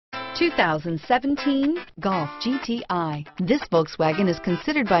2017 Golf GTI. This Volkswagen is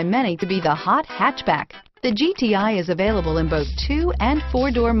considered by many to be the hot hatchback. The GTI is available in both 2- and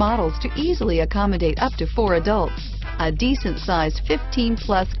 4-door models to easily accommodate up to 4 adults. A decent-sized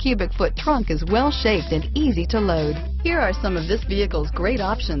 15-plus cubic foot trunk is well-shaped and easy to load. Here are some of this vehicle's great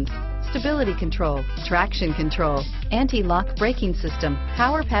options: stability control, traction control, anti-lock braking system,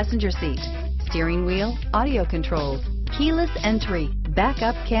 power passenger seat, steering wheel audio controls, keyless entry,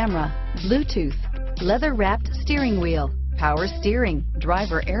 backup camera, Bluetooth, leather-wrapped steering wheel, power steering,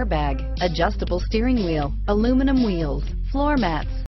 driver airbag, adjustable steering wheel, aluminum wheels, floor mats,